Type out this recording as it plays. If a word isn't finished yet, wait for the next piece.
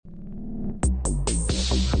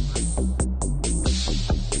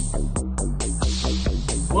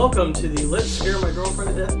Welcome to the Let's Scare My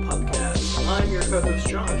Girlfriend to Death podcast. I'm your co-host,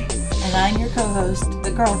 Josh. And I'm your co-host, the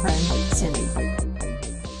girlfriend, Cindy.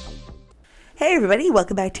 Hey everybody,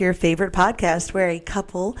 welcome back to your favorite podcast where a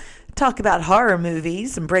couple talk about horror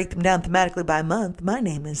movies and break them down thematically by month. My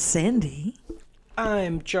name is Cindy.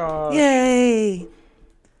 I'm Josh. Yay!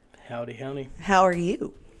 Howdy, howdy. How are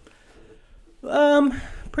you?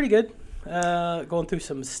 Pretty good. Going through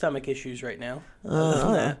some stomach issues right now. Other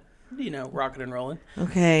than that, rocking and rolling.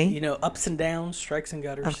 Okay. Ups and downs, strikes and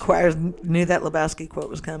gutters. Of course, I knew that Lebowski quote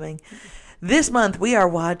was coming. This month we are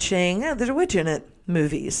watching, there's a witch in it,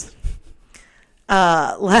 movies.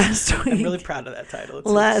 Last week. I'm really proud of that title. It's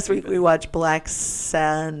last week we watched Black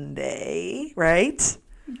Sunday, right?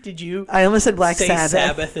 Did you? I almost said Black say Sabbath.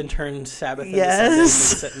 Sabbath and turn Sabbath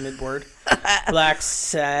Yes. into mid-word. Black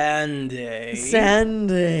Sunday.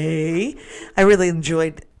 Sunday. I really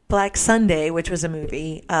enjoyed Black Sunday, which was a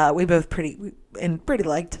movie we both pretty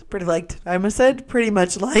liked. I almost said pretty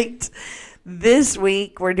much liked. This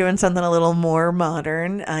week we're doing something a little more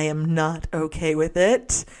modern. I am not okay with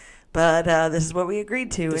it, but this is what we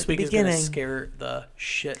agreed to this at the week beginning. is going to scare the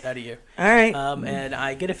shit out of you. All right. And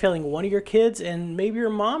I get a feeling one of your kids and maybe your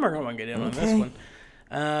mom are going to get in on this one.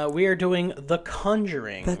 We are doing The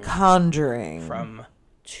Conjuring. The Conjuring. From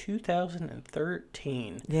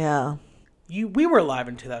 2013. Yeah. We were alive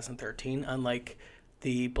in 2013, unlike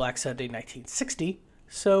the Black Sunday 1960.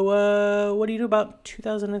 So what do you do about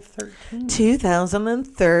 2013?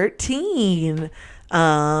 2013.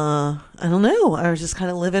 I don't know. I was just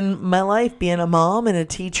kind of living my life, being a mom and a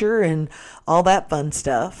teacher and all that fun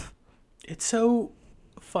stuff. It's so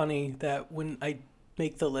funny that when I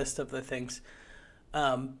make the list of the things,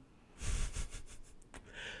 the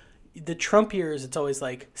Trump years, it's always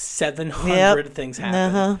like 700 things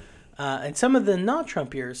happen. And some of the not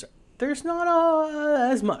Trump years, there's not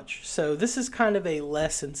as much. So this is kind of a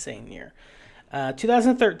less insane year.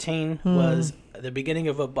 2013 was the beginning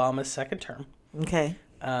of Obama's second term. Okay.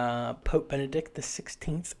 Pope Benedict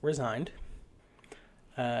XVI resigned.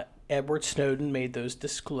 Edward Snowden made those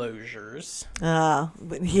disclosures.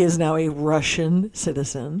 But he is now a Russian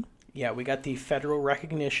citizen. Yeah, we got the federal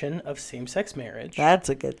recognition of same-sex marriage. That's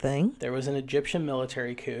a good thing. There was an Egyptian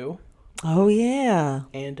military coup. Oh, yeah.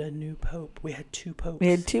 And a new pope. We had two popes. We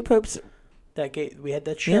had two popes. We had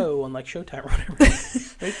that show on like Showtime or whatever.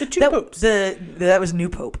 The two popes. That was New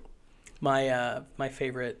Pope. My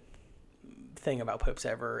favorite thing about popes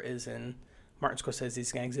ever is in Martin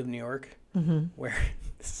Scorsese's Gangs of New York, where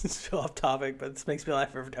this is so off topic, but this makes me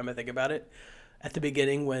laugh every time I think about it. At the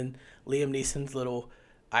beginning, when Liam Neeson's little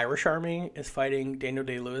Irish army is fighting Daniel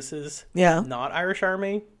Day-Lewis's not Irish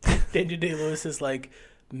army, Daniel Day-Lewis is like,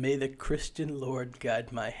 "May the Christian Lord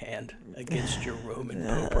guide my hand against your Roman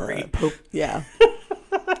popery." Yeah.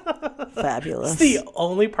 Fabulous. It's the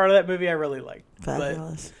only part of that movie I really like.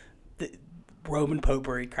 Fabulous. But the Roman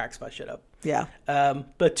popery cracks my shit up. Yeah.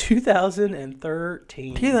 But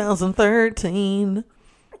 2013. 2013.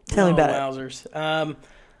 Tell me about wowzers.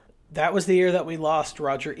 That was the year that we lost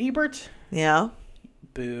Roger Ebert. Yeah.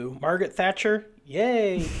 Boo. Margaret Thatcher.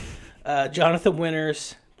 Yay. Jonathan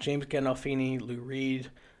Winters. James Gandolfini. Lou Reed.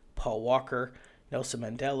 Paul Walker. Nelson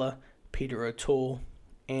Mandela. Peter O'Toole.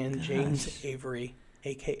 And James Avery,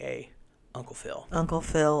 a.k.a. Uncle Phil. Uncle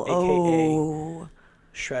Phil. A.k.a.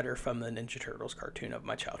 Shredder from the Ninja Turtles cartoon of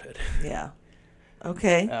my childhood. Yeah.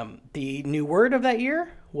 Okay. The new word of that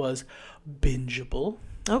year was bingeable.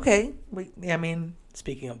 Okay.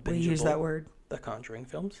 Speaking of bingeable, we use that word. The Conjuring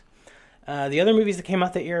films. The other movies that came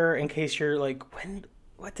out that year, in case you're like,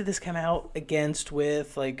 what did this come out against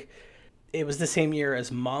with? Like, it was the same year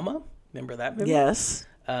as Mama. Remember that movie? Yes.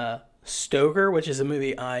 Stoker, which is a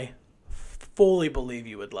movie I fully believe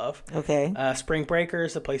you would love. Okay. Spring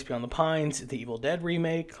Breakers, The Place Beyond the Pines, The Evil Dead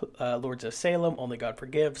remake, Lords of Salem, Only God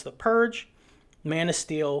Forgives, The Purge, Man of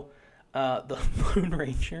Steel, The Lone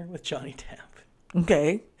Ranger with Johnny Depp.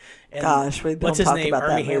 Okay. And gosh, we don't what's his talk name? about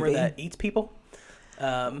Armie that Hammer movie. that eats people. We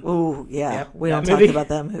don't that movie. talk about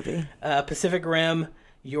that movie. Pacific Rim,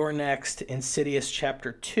 You're Next, Insidious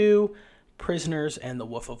Chapter 2, Prisoners, and The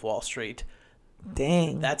Wolf of Wall Street.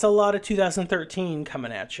 Dang. That's a lot of 2013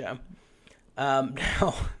 coming at you.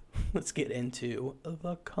 Now, let's get into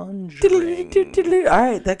The Conjuring. All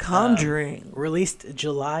right, The Conjuring. Released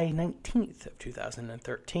July 19th of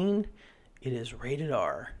 2013. It is rated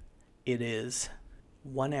R. It is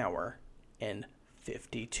 1 hour and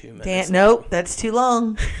 52 minutes. Nope, that's too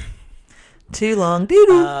long. Too long.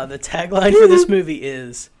 Doo-doo. The tagline for this movie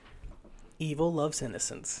is Evil Loves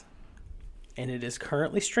Innocence. And it is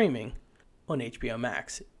currently streaming on HBO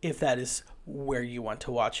Max, if that is where you want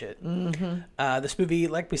to watch it. Mm-hmm. This movie,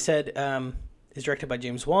 like we said, is directed by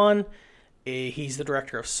James Wan. He's the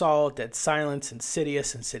director of Saw, Dead Silence,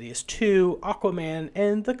 Insidious, Insidious 2, Aquaman,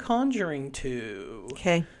 and The Conjuring 2.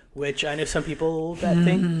 Okay. Which I know some people that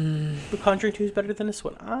think The Conjuring 2 is better than this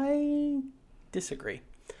one. I disagree.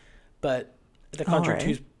 But The Conjuring 2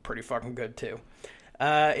 is pretty fucking good too.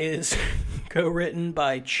 Is co-written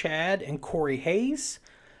by Chad and Corey Hayes,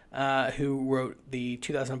 who wrote the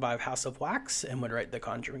 2005 House of Wax and would write The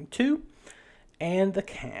Conjuring 2. And the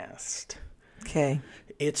cast. Okay.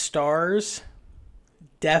 It stars,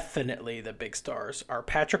 definitely the big stars, are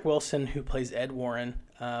Patrick Wilson, who plays Ed Warren.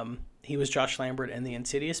 He was Josh Lambert in the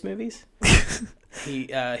Insidious movies. He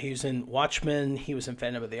was in Watchmen. He was in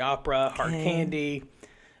Phantom of the Opera, Hard Candy.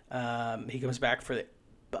 He comes back for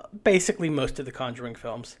basically most of the Conjuring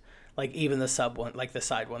films, like even the side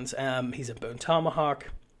ones. He's in Bone Tomahawk.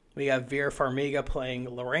 We have Vera Farmiga playing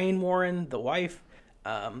Lorraine Warren, the wife.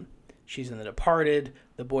 She's in The Departed,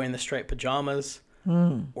 The Boy in the Striped Pajamas,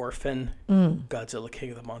 Orphan, Godzilla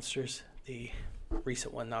King of the Monsters, the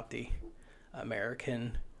recent one, not the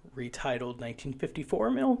American retitled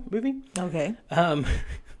 1954 movie. Okay.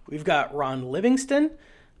 We've got Ron Livingston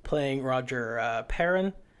playing Roger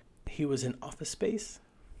Perrin. He was in Office Space.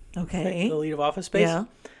 Okay. The lead of Office Space.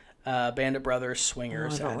 Yeah. Band of Brothers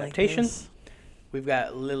Swingers adaptation. We've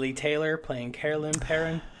got Lily Taylor playing Carolyn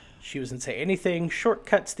Perrin. She was in Say Anything,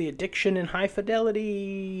 Shortcuts, The Addiction, and High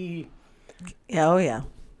Fidelity. Yeah, oh yeah.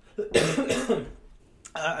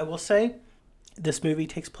 I will say, this movie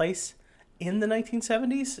takes place in the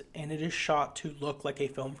 1970s, and it is shot to look like a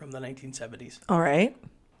film from the 1970s. All right.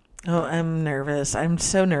 Oh, I'm nervous. I'm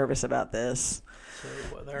so nervous about this.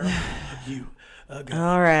 So there you go.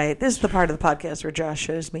 All right. This is the part of the podcast where Josh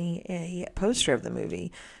shows me a poster of the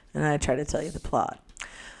movie, and I try to tell you the plot.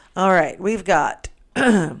 All right. We've got,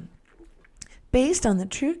 based on the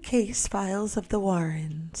true case files of the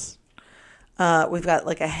Warrens, we've got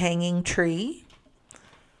like a hanging tree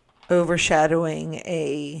overshadowing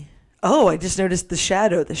a... Oh, I just noticed the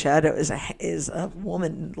shadow. The shadow is a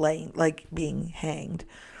woman being hanged,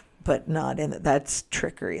 but not in it. That's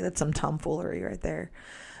trickery. That's some tomfoolery right there.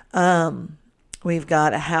 We've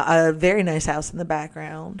got a very nice house in the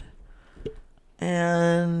background.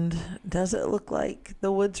 And does it look like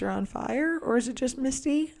the woods are on fire, or is it just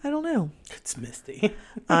misty? I don't know. It's misty.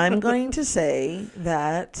 I'm going to say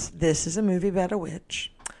that this is a movie about a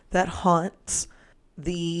witch that haunts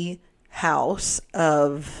the house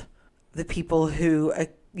of the people who,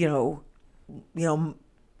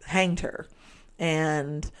 hanged her.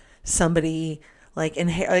 And somebody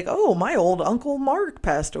oh, my old Uncle Mark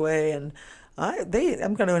passed away, and I've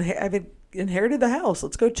inherited the house.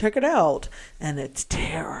 Let's go check it out. And it's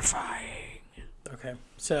terrifying. Okay.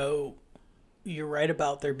 So you're right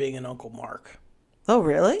about there being an Uncle Mark. Oh,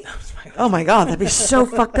 really? Oh my God. That'd be so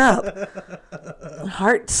fucked up. My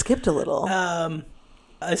heart skipped a little.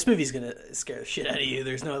 This movie's going to scare the shit out of you.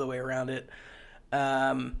 There's no other way around it.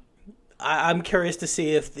 I'm curious to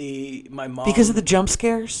see if my mom... Because of the jump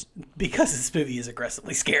scares? Because this movie is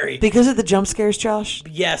aggressively scary. Because of the jump scares, Josh?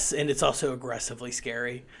 Yes, and it's also aggressively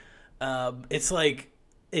scary. It's like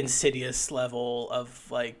Insidious level of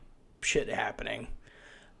like shit happening.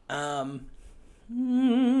 Was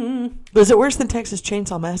it worse than Texas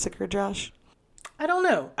Chainsaw Massacre, Josh? I don't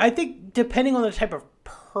know. I think depending on the type of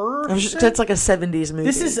person... That's like a 70s movie.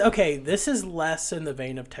 This is less in the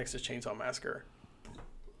vein of Texas Chainsaw Massacre.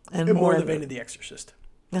 And more in the vein of The Exorcist.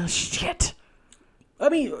 Oh, shit. I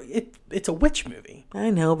mean, it's a witch movie. I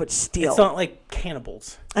know, but still. It's not like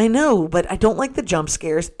cannibals. I know, but I don't like the jump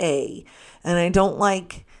scares, A. And I don't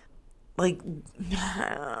like... I'm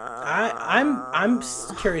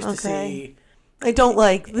curious to see... I don't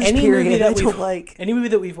like this period. Any movie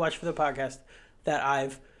that we've watched for the podcast that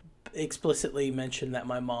I've explicitly mentioned that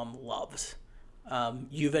my mom loves.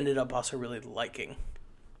 You've ended up also really liking.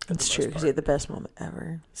 It's true, because you had the best moment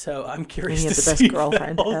ever. So I'm curious to see the best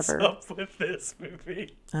girlfriend what's ever. Up with this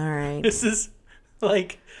movie. All right. This is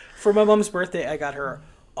like, for my mom's birthday, I got her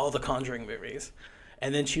all the Conjuring movies.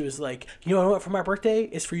 And then she was like, you know what, for my birthday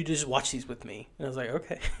is for you to just watch these with me. And I was like,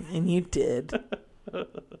 okay. And you did.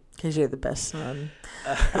 Because you're the best son.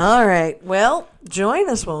 All right. Well, join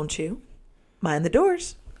us, won't you? Mind the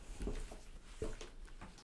doors.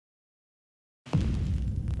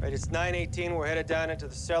 All right, it's 9:18. We're headed down into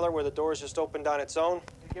the cellar where the doors just opened on its own.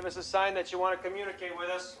 Give us a sign that you want to communicate with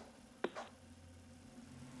us.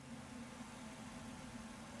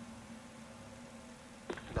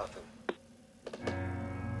 Nothing.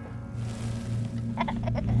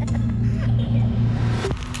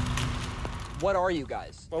 What are you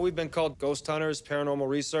guys? Well, we've been called ghost hunters, paranormal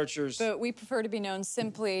researchers. But we prefer to be known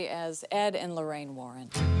simply as Ed and Lorraine Warren.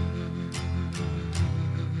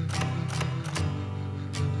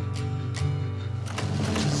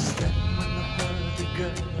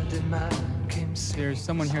 There's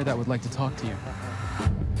someone here that would like to talk to you.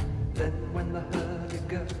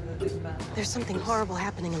 There's something horrible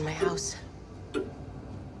happening in my house.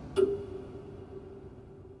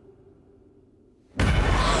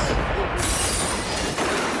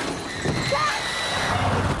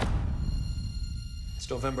 It's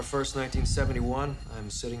November 1st, 1971. I'm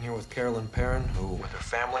sitting here with Carolyn Perrin, who, with her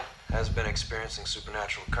family, has been experiencing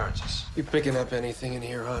supernatural occurrences. You picking up anything in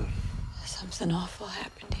here, hon? Something awful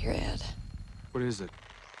happened here, Ed. What is it?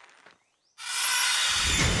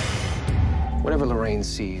 Whatever Lorraine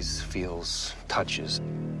sees, feels, touches,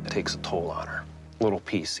 it takes a toll on her. A little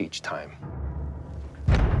piece each time.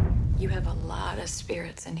 You have a lot of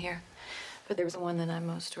spirits in here, but there's one that I'm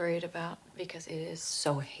most worried about because it is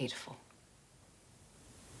so hateful.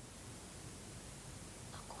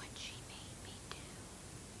 Look what she made me do.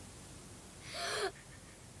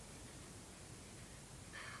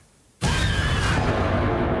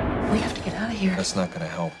 We have to get out of here. That's not gonna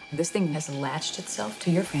help. This thing has latched itself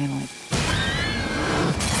to your family.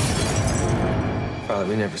 Father,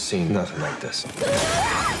 we never seen nothing like this.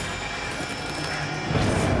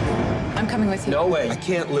 I'm coming with you. No way. I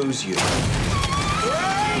can't lose you.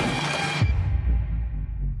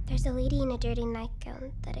 There's a lady in a dirty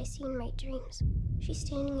nightgown that I see in my dreams. She's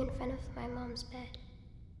standing in front of my mom's bed.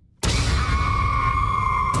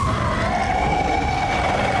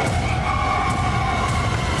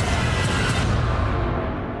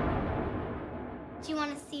 Do you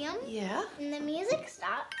want to see him? Yeah? When the music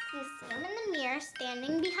stops, you see him in the mirror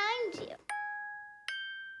standing behind you.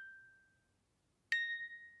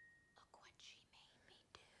 Look what she made me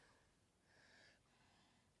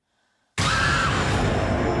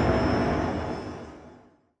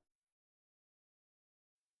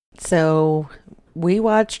do. So we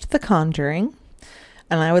watched The Conjuring,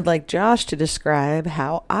 and I would like Josh to describe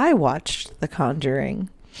how I watched The Conjuring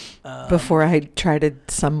before I try to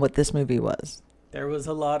sum what this movie was. There was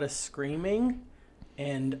a lot of screaming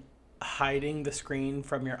and hiding the screen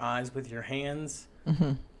from your eyes with your hands,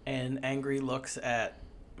 and angry looks at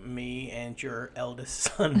me and your eldest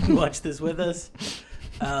son who watched this with us.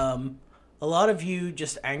 A lot of you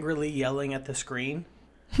just angrily yelling at the screen.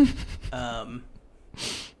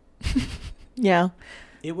 Yeah.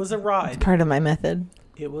 It was a ride. It's part of my method.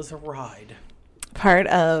 It was a ride. Part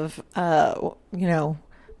of,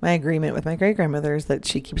 my agreement with my great-grandmother is that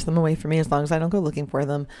she keeps them away from me as long as I don't go looking for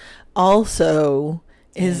them. Also,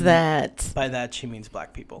 is that... By that, she means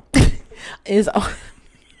black people. is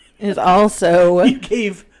also... You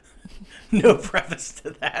gave no preface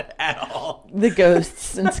to that at all. The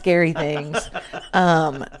ghosts and scary things.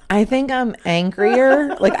 I think I'm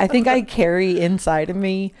angrier. Like, I think I carry inside of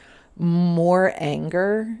me more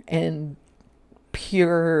anger and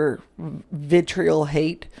pure vitriol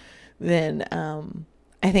hate than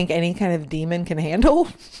I think any kind of demon can handle.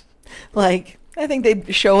 Like, I think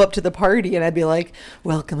they'd show up to the party and I'd be like,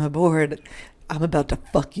 welcome aboard. I'm about to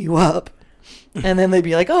fuck you up. And then they'd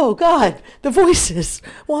be like, oh God, the voices.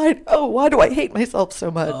 Why do I hate myself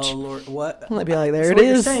so much? Oh Lord, what? And I'd be like, there so it what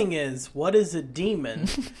is. You're saying is, what is a demon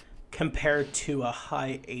compared to a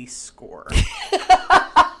high ACE score?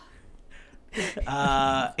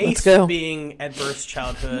 ACE being adverse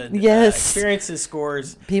childhood experiences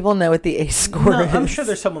scores. People know what the ACE score is. I'm sure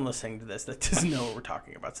there's someone listening to this that doesn't know what we're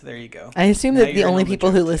talking about. So there you go. I assume that the only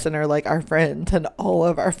people who listen are like our friends, and all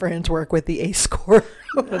of our friends work with the ACE score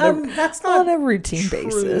that's not on a routine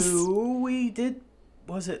basis. We did.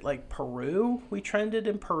 Was it like Peru? We trended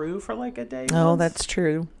in Peru for like a day. Oh, that's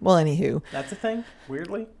true. Well, anywho, that's a thing.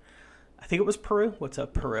 Weirdly, I think it was Peru. What's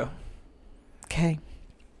up, Peru? Okay.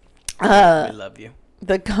 I love you.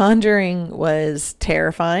 The Conjuring was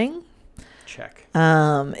terrifying. Check.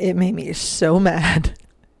 It made me so mad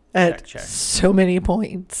at so many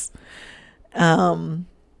points. For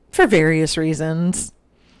various reasons.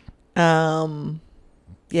 Yeah.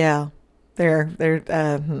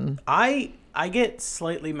 I get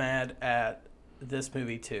slightly mad at this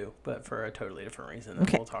movie too, but for a totally different reason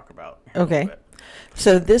that we'll talk about here in a little bit.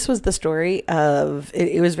 So this was the story of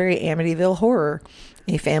it was very Amityville horror.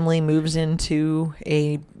 A family moves into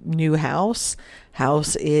a new house.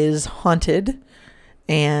 House is haunted,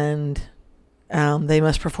 and they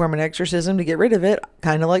must perform an exorcism to get rid of it,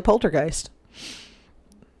 kind of like Poltergeist.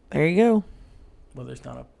 There you go. Well, there's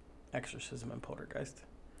not an exorcism in Poltergeist.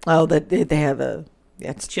 Oh, that they have a.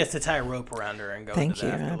 She has to tie a rope around her and go Thank into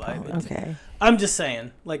the you. afterlife. Okay. I'm just saying,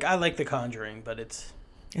 like, I like The Conjuring, but it's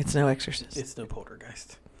no exorcism. It's no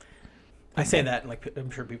Poltergeist. I say that, and like, I'm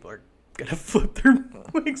sure people are gonna flip their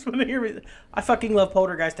wigs when they hear me. I fucking love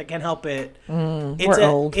Poltergeist. I can't help it. We're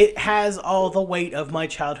old. It has all the weight of my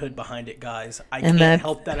childhood behind it, guys. I And can't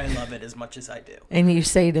help that I love it as much as I do. And you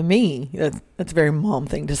say to me, that's a very mom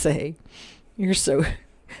thing to say. You're so,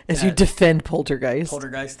 as you defend Poltergeist.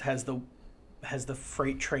 Poltergeist has the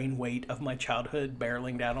freight train weight of my childhood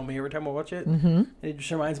barreling down on me every time I watch it. And it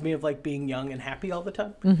just reminds me of like being young and happy all the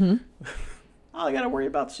time. All I gotta worry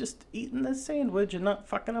about is just eating this sandwich and not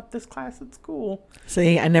fucking up this class at school.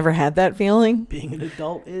 See, I never had that feeling. Being an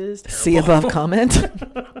adult is terrible. See above comment.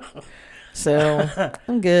 So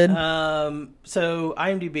I'm good. So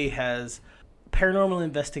IMDb has paranormal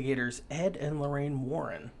investigators Ed and Lorraine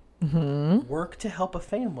Warren work to help a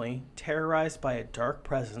family terrorized by a dark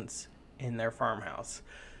presence in their farmhouse.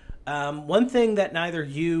 One thing that neither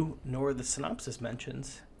you nor the synopsis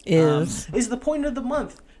mentions is the point of the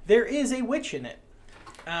month. There is a witch in it.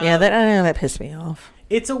 That pissed me off.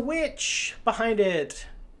 It's a witch behind it.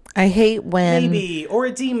 I hate when Maybe. Or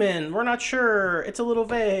a demon. We're not sure. It's a little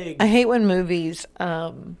vague. I hate when movies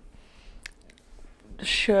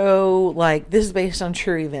show like this is based on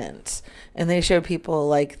true events, and they show people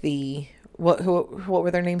like what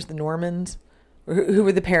were their names? The Normans, or who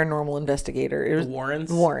were the paranormal investigator? It was the Warrens.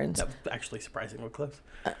 The Warrens. That was actually surprisingly close.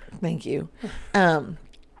 Thank you.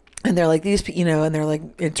 And they're like these, and they're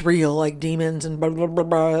like it's real, like demons and blah blah blah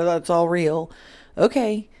blah. That's all real.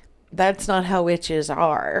 Okay, that's not how witches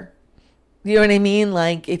are. You know what I mean?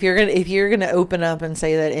 Like if you're gonna open up and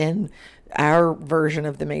say that in our version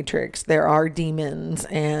of the Matrix there are demons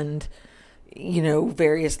and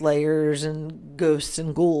various layers and ghosts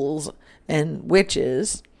and ghouls and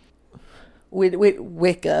witches,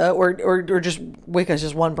 Wicca or just Wicca is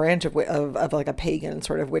just one branch of like a pagan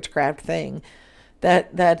sort of witchcraft thing.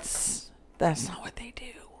 That's not what they do.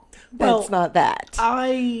 That's not that.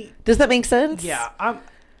 Does that make sense? Yeah.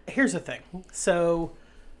 Here's the thing. So,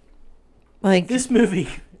 like this movie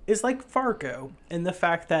is like Fargo in the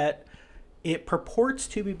fact that it purports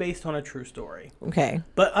to be based on a true story. Okay.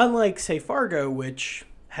 But unlike, say, Fargo, which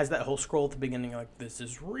has that whole scroll at the beginning, like, this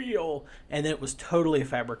is real, and then it was totally a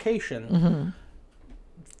fabrication,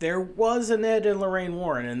 there was an Ed and Lorraine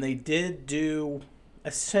Warren, and they did do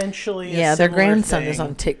essentially a their grandson thing, is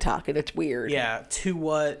on TikTok, and it's weird. Yeah, to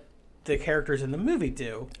what the characters in the movie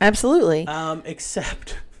do. Absolutely.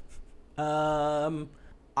 Except, I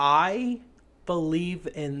believe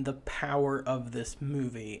in the power of this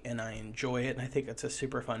movie, and I enjoy it, and I think it's a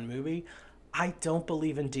super fun movie. I don't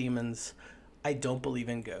believe in demons. I don't believe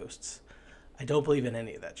in ghosts. I don't believe in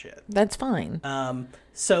any of that shit. That's fine.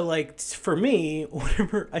 So, like, for me,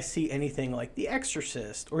 whenever I see anything like The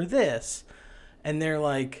Exorcist or this, and they're,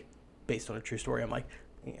 like, based on a true story, I'm like,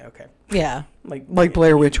 yeah, okay. Yeah. Like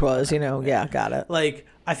Blair Witch was, yeah, got it. Like,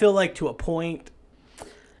 I feel like to a point,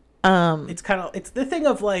 it's kind of, it's the thing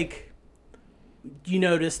of, like, you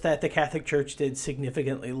notice that the Catholic Church did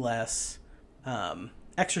significantly less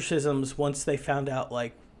exorcisms once they found out,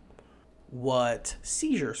 like, what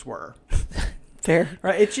seizures were. Fair.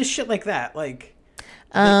 Right? It's just shit like that. Like,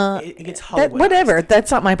 it gets Hollywoodized. Whatever. That's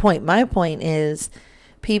not my point. My point is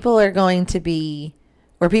people are going to be,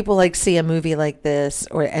 or people, like, see a movie like this,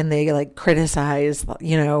 and they, like, criticize,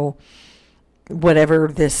 whatever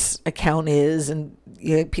this account is, and,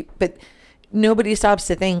 but nobody stops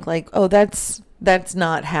to think, like, oh, that's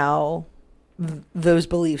not how those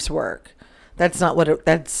beliefs work. That's not what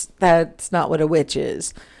a witch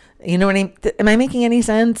is. You know what I mean? Am I making any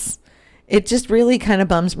sense? It just really kind of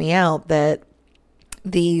bums me out that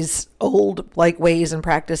these old, like, ways and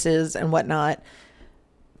practices and whatnot,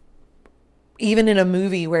 even in a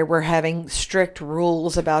movie where we're having strict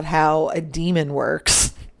rules about how a demon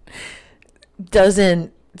works,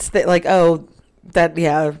 doesn't like, oh, that,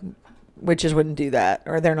 yeah, witches wouldn't do that,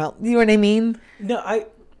 or they're not, you know what I mean? No,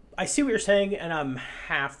 I see what you're saying, and I'm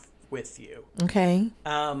half with you. Okay.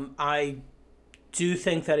 I do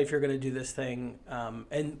think that if you're going to do this thing,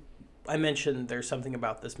 and I mentioned there's something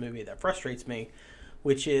about this movie that frustrates me,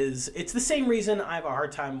 which is, it's the same reason I have a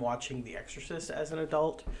hard time watching The Exorcist as an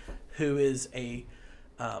adult who is a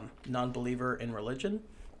non-believer in religion,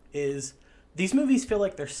 is these movies feel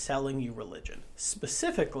like they're selling you religion,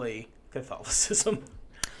 specifically Catholicism,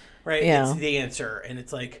 right? Yeah. It's the answer, and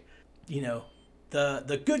it's like,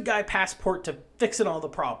 the good guy passport to fixing all the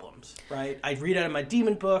problems, right? I read out of my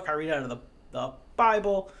demon book, I read out of the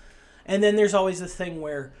Bible, and then there's always this thing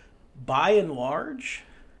where, by and large,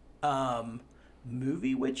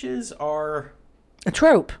 movie witches are a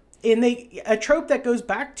trope. And a trope that goes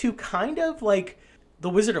back to kind of like The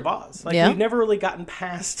Wizard of Oz. Like, Yeah. we've never really gotten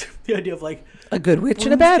past the idea of, like, A good witch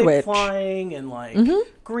and a bad broomstick witch. flying and, like,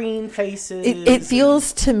 green faces. It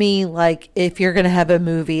feels to me like if you're going to have a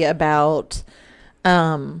movie about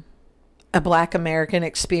a Black American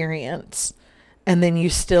experience, and then you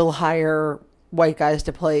still hire white guys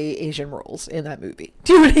to play Asian roles in that movie.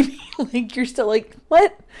 Do you know what I mean? Like, you're still like,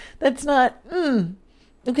 what? That's not,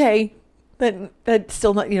 okay. That's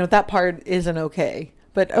still not, that part isn't okay.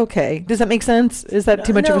 But okay. Does that make sense? Is that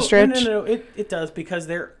too much of a stretch? No. It does, because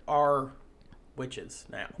there are witches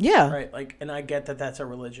now. Yeah. Right? Like, and I get that that's a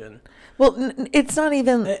religion. Well, it's not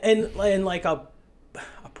even... And like a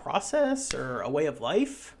process or a way of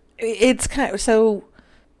life. It's kind of... So,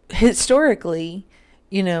 historically,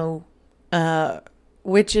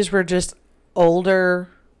 witches were just older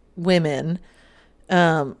women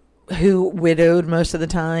who widowed most of the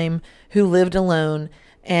time, who lived alone,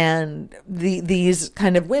 and these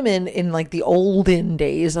kind of women in like the olden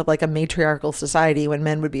days of like a matriarchal society, when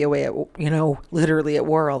men would be away at literally at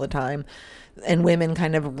war all the time, and women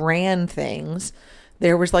kind of ran things.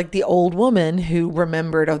 There was like the old woman who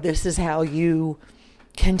remembered, oh, this is how you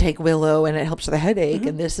can take willow and it helps with a headache,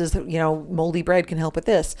 and this is moldy bread can help with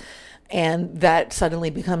this. And that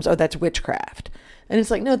suddenly becomes, oh, that's witchcraft. And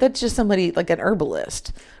it's like, no, that's just somebody like an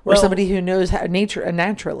herbalist or somebody who knows how a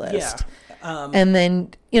naturalist. Yeah. And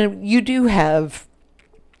then, you do have,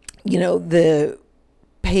 the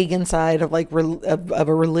pagan side of like of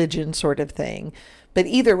a religion sort of thing. But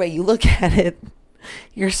either way you look at it,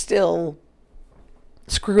 you're still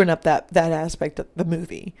screwing up that aspect of the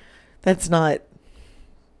movie. That's not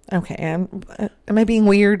okay. Am I being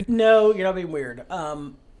weird? No, you're not being weird.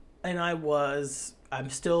 And I'm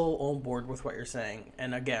still on board with what you're saying.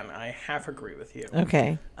 And again, I half agree with you.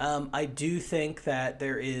 Okay. I do think that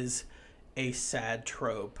there is a sad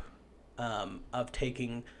trope of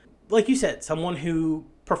taking, like you said, someone who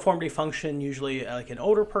performed a function, usually like an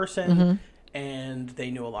older person, and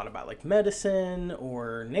they knew a lot about like medicine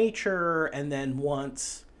or nature, and then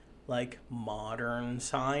once like modern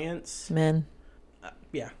science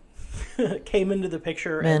came into the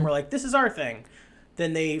picture and were like, this is our thing,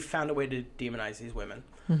 then they found a way to demonize these women.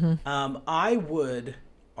 I would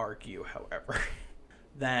argue, however,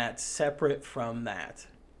 that separate from that,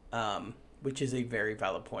 which is a very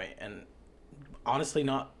valid point, and honestly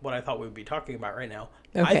not what I thought we would be talking about right now.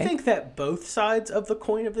 Okay. I think that both sides of the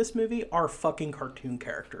coin of this movie are fucking cartoon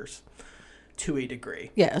characters to a degree.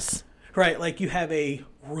 Yes. Right, like you have a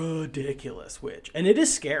ridiculous witch, and it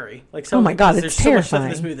is scary. Like, oh my god, it's there's terrifying. So much stuff in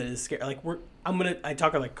this movie that is scary. Like I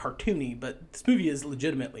talk like cartoony, but this movie is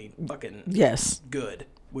legitimately fucking good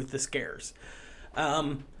with the scares.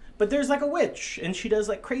 But there's like a witch, and she does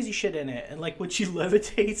like crazy shit in it, and like when she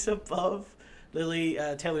levitates above Lily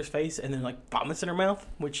Taylor's face, and then like vomits in her mouth,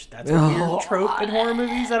 which that's a weird trope in horror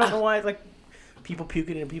movies. I don't know why, like people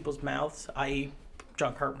puking in people's mouths, i.e.,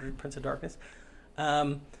 John Carpenter's Prince of Darkness.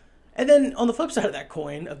 And then on the flip side of that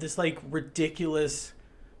coin, of this like ridiculous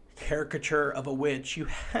caricature of a witch, you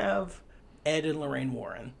have Ed and Lorraine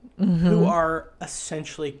Warren, who are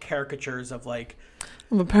essentially caricatures of like,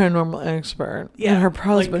 I'm a paranormal expert. Yeah, and her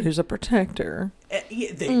husband, like, who's a protector.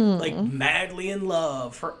 They like madly in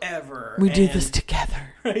love forever. We do this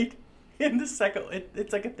together, right? In the second,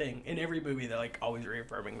 it's like a thing in every movie. They're like always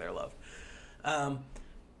reaffirming their love,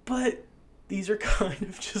 but these are kind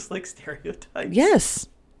of just like stereotypes. Yes.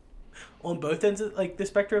 On both ends of like the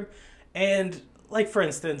spectrum. And like, for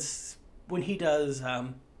instance, when he does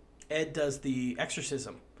Ed does the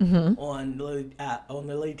exorcism on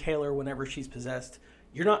Lily Taylor whenever she's possessed,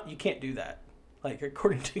 you can't do that. Like,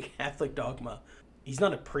 according to Catholic dogma, he's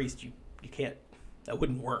not a priest. You can't, that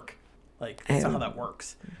wouldn't work. Like, that's not how that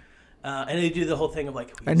works. And they do the whole thing of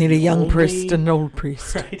like, I need a young priest and an old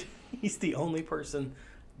priest. Right. He's the only person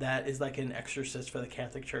that is like an exorcist for the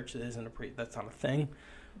Catholic Church that isn't a priest. That's not a thing.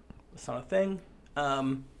 It's not a thing.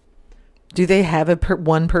 Do they have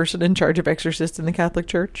one person in charge of exorcists in the Catholic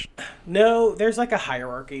Church? No, there's like a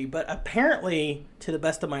hierarchy, but apparently, to the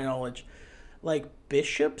best of my knowledge, like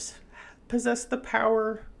bishops possess the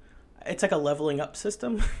power. It's like a leveling up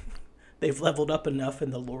system. They've leveled up enough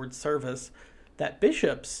in the Lord's service that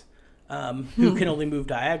bishops, who can only move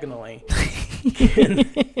diagonally,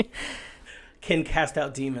 can cast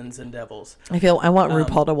out demons and devils. I want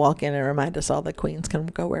RuPaul to walk in and remind us all that queens can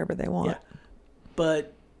go wherever they want. Yeah.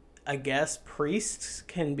 But I guess priests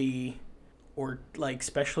can be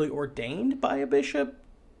specially ordained by a bishop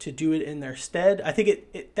to do it in their stead. I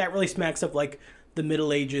think that really smacks of like the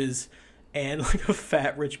Middle Ages, and like a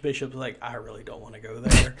fat rich bishop's like, I really don't want to go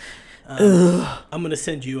there. I'm gonna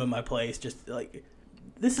send you in my place. Just like,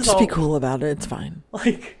 this is just be cool about it. It's fine.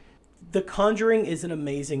 Like, The Conjuring is an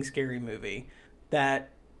amazing scary movie that,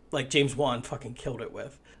 like, James Wan fucking killed it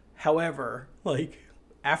with. However, like,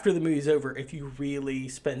 after the movie's over, if you really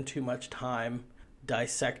spend too much time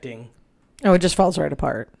dissecting... Oh, it just falls right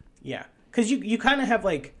apart. Yeah. Because you kind of have,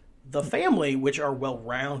 like, the family, which are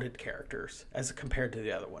well-rounded characters as compared to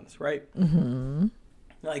the other ones, right? Mm-hmm.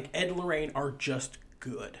 Like, Ed and Lorraine are just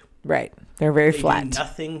good. Right. They're very They flat. do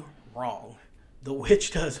nothing wrong. The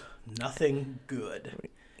witch does nothing good.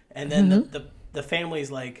 And then the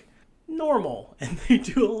family's like normal, and they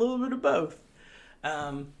do a little bit of both.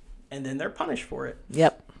 And then they're punished for it.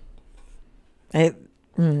 Yep. And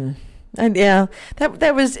yeah,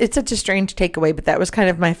 it's such a strange takeaway, but that was kind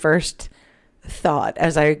of my first thought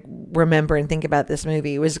as I remember and think about this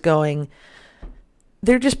movie, was going,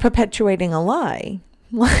 they're just perpetuating a lie.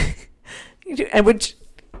 Which,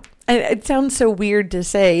 it sounds so weird to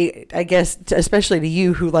say, I guess, especially to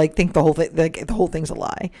you who like think the whole thing's a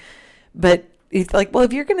lie. But it's like, well,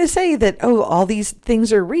 if you're going to say that, oh, all these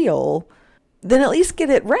things are real, then at least get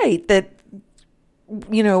it right. That,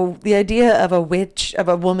 you know, the idea of a witch, of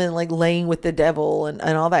a woman like laying with the devil and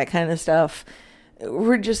all that kind of stuff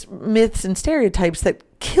were just myths and stereotypes that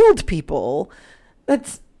killed people. They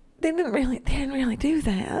didn't really do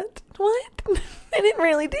that. What? They didn't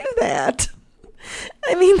really do that.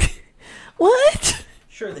 I mean, what?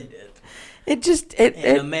 Sure they did. It just,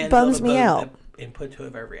 it bums me out. And put two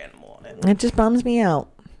of every animal on it. It just bums me out.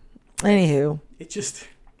 Anywho. It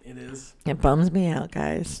is. It bums me out,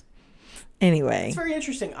 guys. Anyway. It's very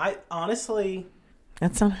interesting. I honestly...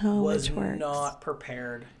 That's not how was it works. Not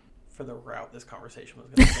prepared for the route this conversation was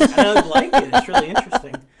going to take. And I like it. It's really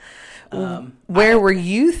interesting. Where were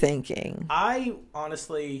you thinking? I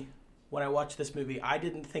honestly, when I watched this movie, I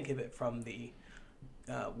didn't think of it from the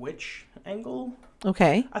witch angle.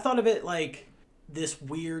 Okay. I thought of it like this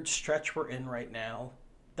weird stretch we're in right now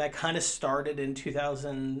that kind of started in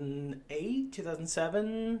 2008,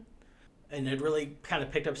 2007, and it really kind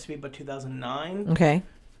of picked up speed by 2009. Okay.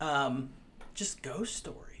 Just ghost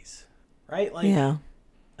stories, right? Like, yeah.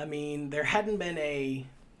 I mean, there hadn't been a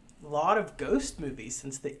lot of ghost movies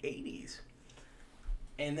since the 80s.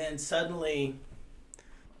 And then suddenly,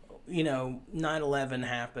 you know, 9/11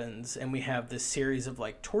 happens, and we have this series of,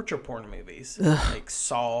 like, torture porn movies. Ugh. Like,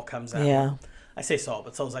 Saw comes out. Yeah. I say Saw,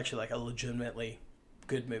 but Saw's actually, like, a legitimately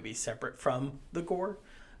good movie separate from the gore.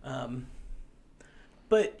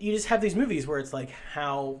 But you just have these movies where it's like,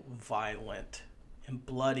 how violent and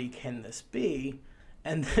bloody can this be?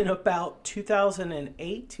 And then about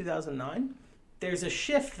 2008, 2009, there's a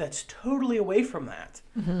shift that's totally away from that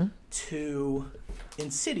to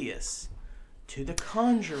Insidious, to The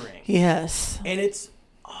Conjuring. Yes. And it's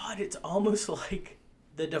odd. It's almost like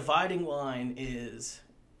the dividing line is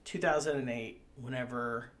 2008,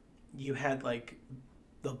 whenever you had like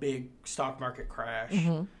the big stock market crash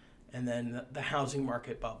and then the housing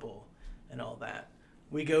market bubble and all that.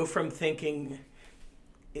 We go from thinking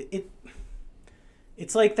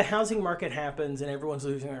it's like the housing market happens and everyone's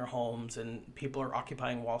losing their homes and people are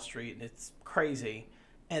occupying Wall Street and it's crazy.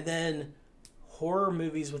 And then horror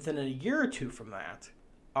movies within a year or two from that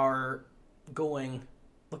are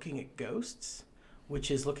looking at ghosts, which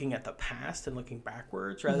is looking at the past and looking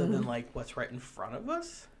backwards rather than like what's right in front of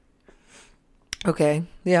us. Okay.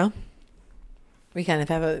 Yeah. We kind of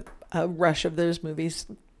have a rush of those movies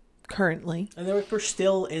currently. And we're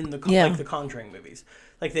still in like the Conjuring movies.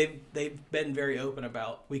 Like they've been very open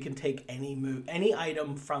about, we can take any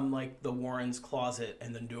item from like the Warrens' closet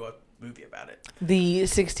and then do a movie about it. The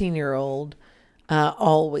 16-year-old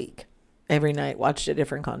all week, every night, watched a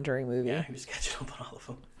different Conjuring movie. Yeah, he was catching up on all of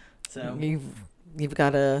them. So you've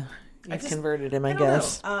got to converted him, I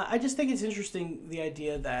guess. I just think it's interesting, the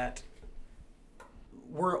idea that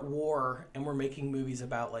we're at war and we're making movies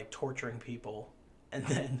about like torturing people, and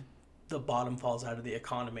then the bottom falls out of the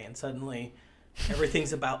economy, and suddenly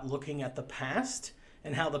everything's about looking at the past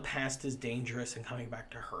and how the past is dangerous and coming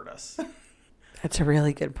back to hurt us. That's a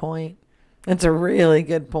really good point. I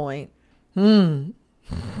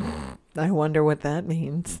wonder what that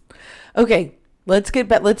means. Okay, let's get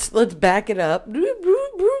back. Let's back it up.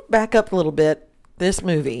 Back up a little bit. This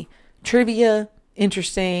movie, trivia,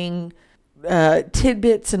 interesting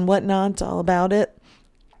tidbits and whatnot, all about it.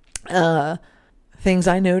 Things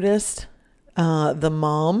I noticed. The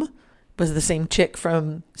mom was the same chick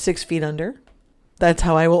from 6 Feet Under. That's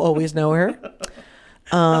how I will always know her.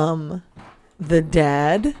 The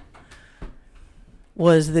dad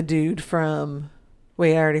was the dude from...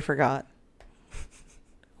 Wait, I already forgot.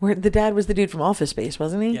 The dad was the dude from Office Space,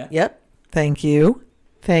 wasn't he? Yeah. Yep. Thank you.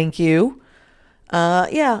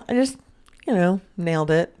 Yeah,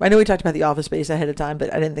 nailed it. I know we talked about The Office Space ahead of time,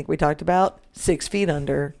 but I didn't think we talked about 6 Feet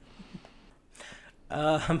Under.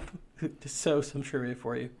 So some trivia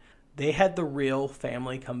for you. They had the real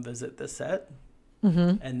family come visit the set,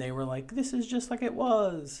 and they were like, "This is just like it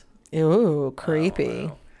was." Ooh, creepy.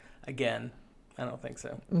 Oh, again, I don't think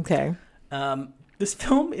so. Okay. This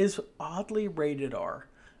film is oddly rated R.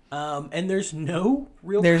 And there's no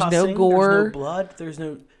real There's cussing, no gore. there's no blood,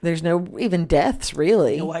 There's no even deaths,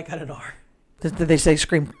 really. no, I got an R. Did they say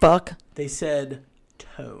scream fuck? They said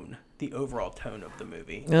tone, the overall tone of the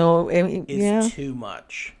movie No, I mean, is too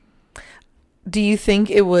much. Do you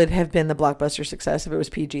think it would have been the blockbuster success if it was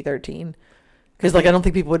PG-13? Because, I don't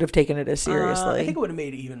think people would have taken it as seriously. I think it would have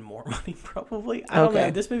made even more money, probably. I don't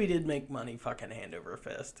know. This movie did make money fucking hand over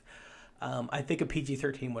fist. I think a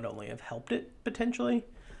PG-13 would only have helped it, potentially.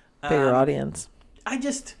 Bigger audience. I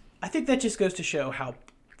think that just goes to show how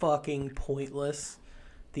fucking pointless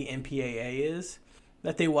the MPAA is.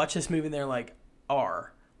 That they watch this movie and they're like,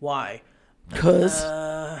 R. Why? Because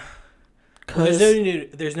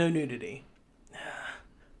there's no nudity.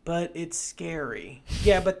 But it's scary.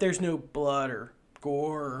 Yeah, but there's no blood or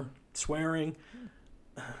gore or swearing.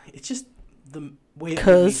 It's just the way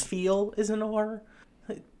that we feel is an R.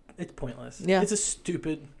 It's pointless. Yeah. It's a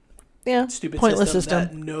stupid pointless system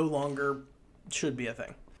that no longer should be a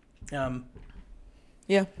thing.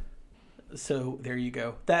 Yeah. So there you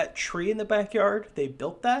go. That tree in the backyard, they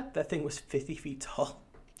built that. That thing was 50 feet tall.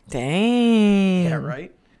 Dang. Yeah,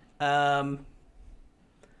 right? Let's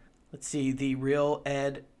see. The real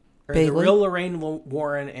Lorraine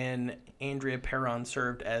Warren and Andrea Perron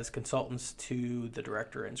served as consultants to the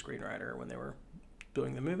director and screenwriter when they were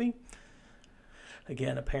doing the movie.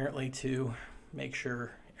 Again, apparently to make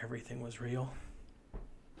sure everything was real.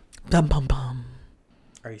 Bum, bum, bum.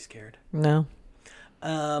 Are you scared? No.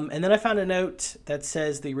 And then I found a note that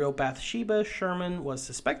says the real Bathsheba Sherman was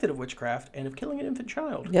suspected of witchcraft and of killing an infant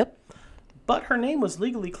child. Yep. But her name was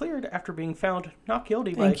legally cleared after being found not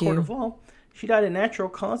guilty by a court of law. She died of natural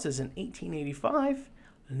causes in 1885,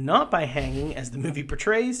 not by hanging, as the movie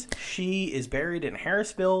portrays. She is buried in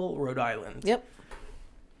Harrisville, Rhode Island. Yep.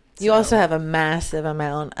 You also have a massive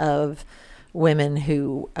amount of women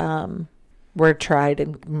who were tried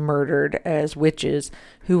and murdered as witches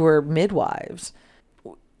who were midwives.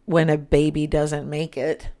 When a baby doesn't make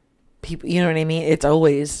it, people, you know what I mean? It's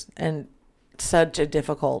always such a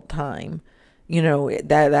difficult time.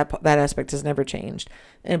 That aspect has never changed.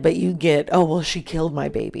 But you get, oh, well, she killed my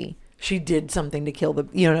baby. She did something to kill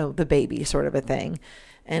the baby, sort of a thing.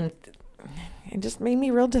 And it just made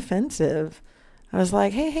me real defensive. I was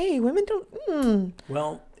like, hey, women don't,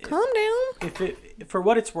 well, calm down. For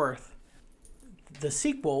what it's worth, the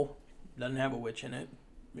sequel doesn't have a witch in it,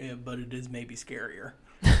 but it is maybe scarier.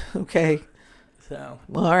 Okay. So.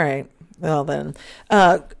 Well, all right. Well, then.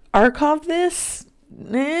 Archive this?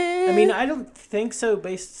 I mean, I don't think so,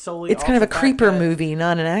 based solely It's kind of a creeper movie,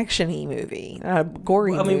 not an action-y movie. Not a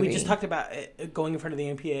gory movie. I mean, we just talked about it going in front of the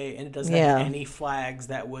MPA, and it doesn't have any flags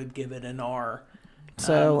that would give it an R.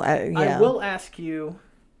 So, I will ask you.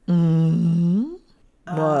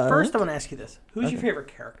 What? First, I want to ask you this: who's your favorite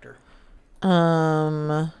character?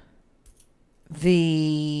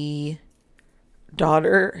 The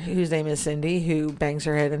daughter, whose name is Cindy, who bangs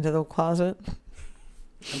her head into the closet.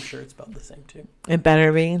 I'm sure it's spelled the same too. It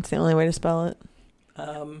better be. It's the only way to spell it.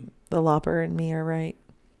 The Lopper and me are right.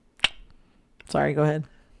 Sorry, go ahead.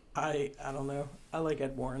 I don't know. I like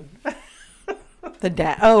Ed Warren. The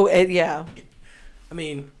dad. Oh, yeah. I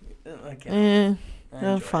mean, okay.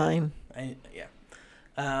 Fine.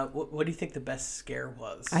 What do you think the best scare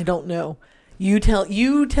was? I don't know. You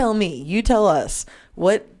tell me. You tell us.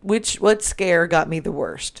 What scare got me the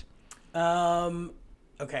worst?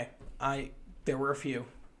 Okay. There were a few.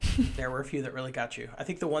 There were a few that really got you. I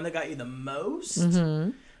think the one that got you the most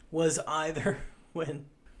was either when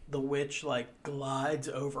the witch glides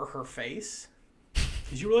over her face,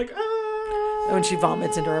 because you were like, ah, when she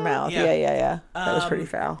vomits into her mouth. Yeah. That was pretty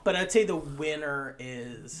foul. But I'd say the winner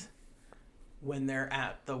is when they're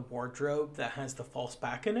at the wardrobe that has the false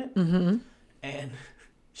back in it, and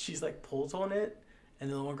she's pulls on it, and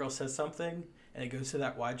then the one girl says something, and it goes to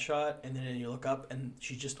that wide shot, and then you look up, and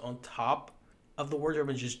she's just on top of the wardrobe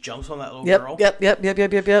and just jumps on that little girl. Yep.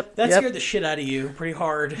 That scared the shit out of you pretty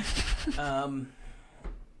hard.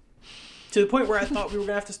 To the point where I thought we were going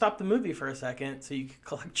to have to stop the movie for a second so you could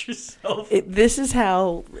collect yourself. This is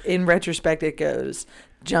how, in retrospect, it goes.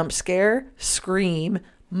 Jump scare, scream,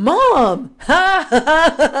 Mom! Ha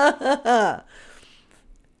ha ha ha.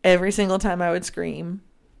 Every single time I would scream,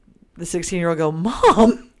 the 16-year-old go,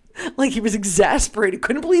 Mom! Like he was exasperated,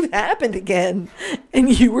 couldn't believe it happened again.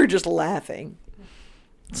 And you were just laughing.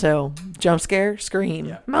 So, jump scare, scream.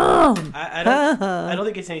 Yeah. Mom! I don't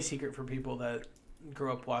think it's any secret for people that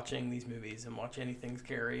grew up watching these movies and watch anything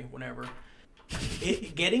scary whenever.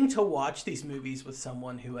 Getting to watch these movies with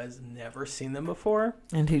someone who has never seen them before.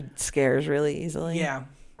 And who scares really easily. Yeah.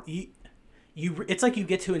 It's like you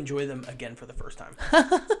get to enjoy them again for the first time.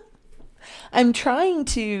 I'm trying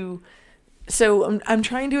to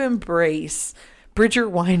embrace Bridger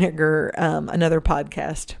Weiniger, another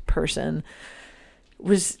podcast person.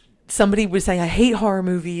 Somebody was saying, I hate horror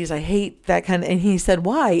movies. I hate that kind of, and he said,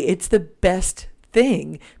 why? It's the best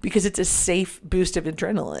thing because it's a safe boost of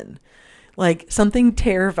adrenaline. Like something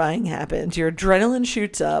terrifying happens. Your adrenaline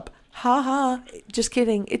shoots up. Ha ha. Just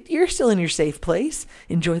kidding. You're still in your safe place.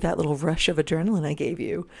 Enjoy that little rush of adrenaline I gave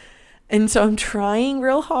you. And so I'm trying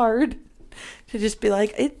real hard to just be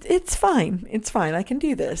like, it's fine. It's fine. I can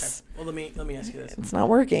do this. Okay. Well, let me ask you this. It's not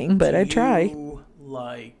working, but I try. You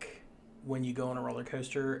like when you go on a roller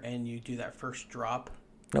coaster and you do that first drop?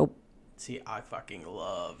 Nope. See, I fucking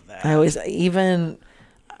love that. I always, even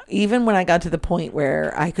when I got to the point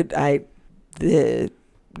where the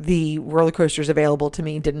roller coasters available to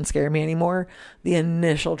me didn't scare me anymore. The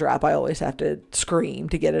initial drop, I always have to scream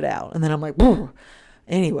to get it out. And then I'm like, whoa.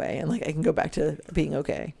 Anyway, and like I can go back to being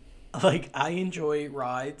okay. Like I enjoy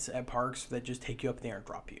rides at parks that just take you up in the air and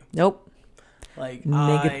drop you. Nope. Like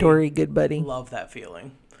negatory, good buddy. Love that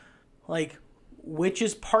feeling. Like, which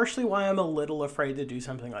is partially why I'm a little afraid to do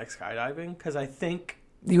something like skydiving, because I think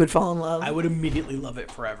you would fall in love. I would immediately love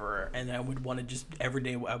it forever, and I would want to just every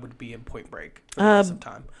day I would be in Point Break for the rest of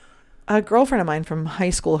time. A girlfriend of mine from high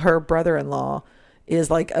school, her brother-in-law is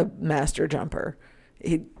like a master jumper.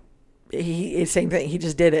 He same thing. He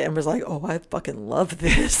just did it and was like, "Oh, I fucking love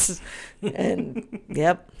this," and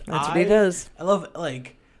yep, that's what he does. I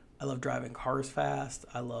love driving cars fast.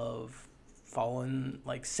 I love falling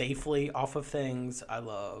like safely off of things. I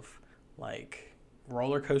love like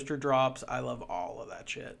roller coaster drops. I love all of that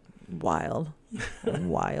shit. Wild.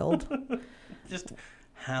 Just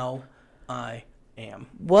how I am.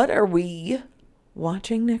 What are we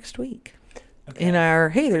watching next week? Okay. In our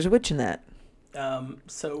hey, there's a witch in that.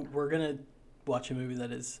 So we're gonna watch a movie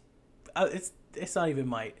that is, it's not even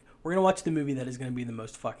might. We're gonna watch the movie that is gonna be the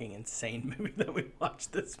most fucking insane movie that we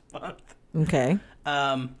watched this month. Okay.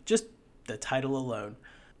 Just the title alone.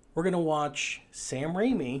 We're gonna watch Sam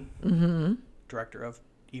Raimi, director of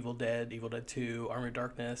Evil Dead, Evil Dead 2, Army of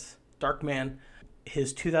Darkness, Darkman,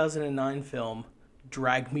 his 2009 film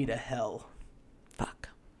Drag Me to Hell. Fuck.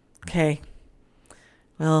 Okay.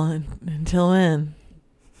 Well, until then.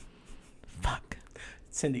 Fuck.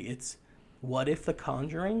 Cindy, it's what if The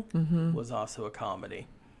Conjuring was also a comedy?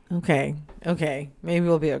 Okay. Maybe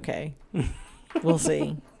we'll be okay. We'll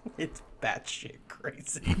see. It's batshit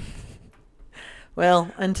crazy.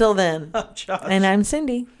 Well, until then. Josh. And I'm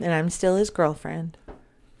Cindy, and I'm still his girlfriend.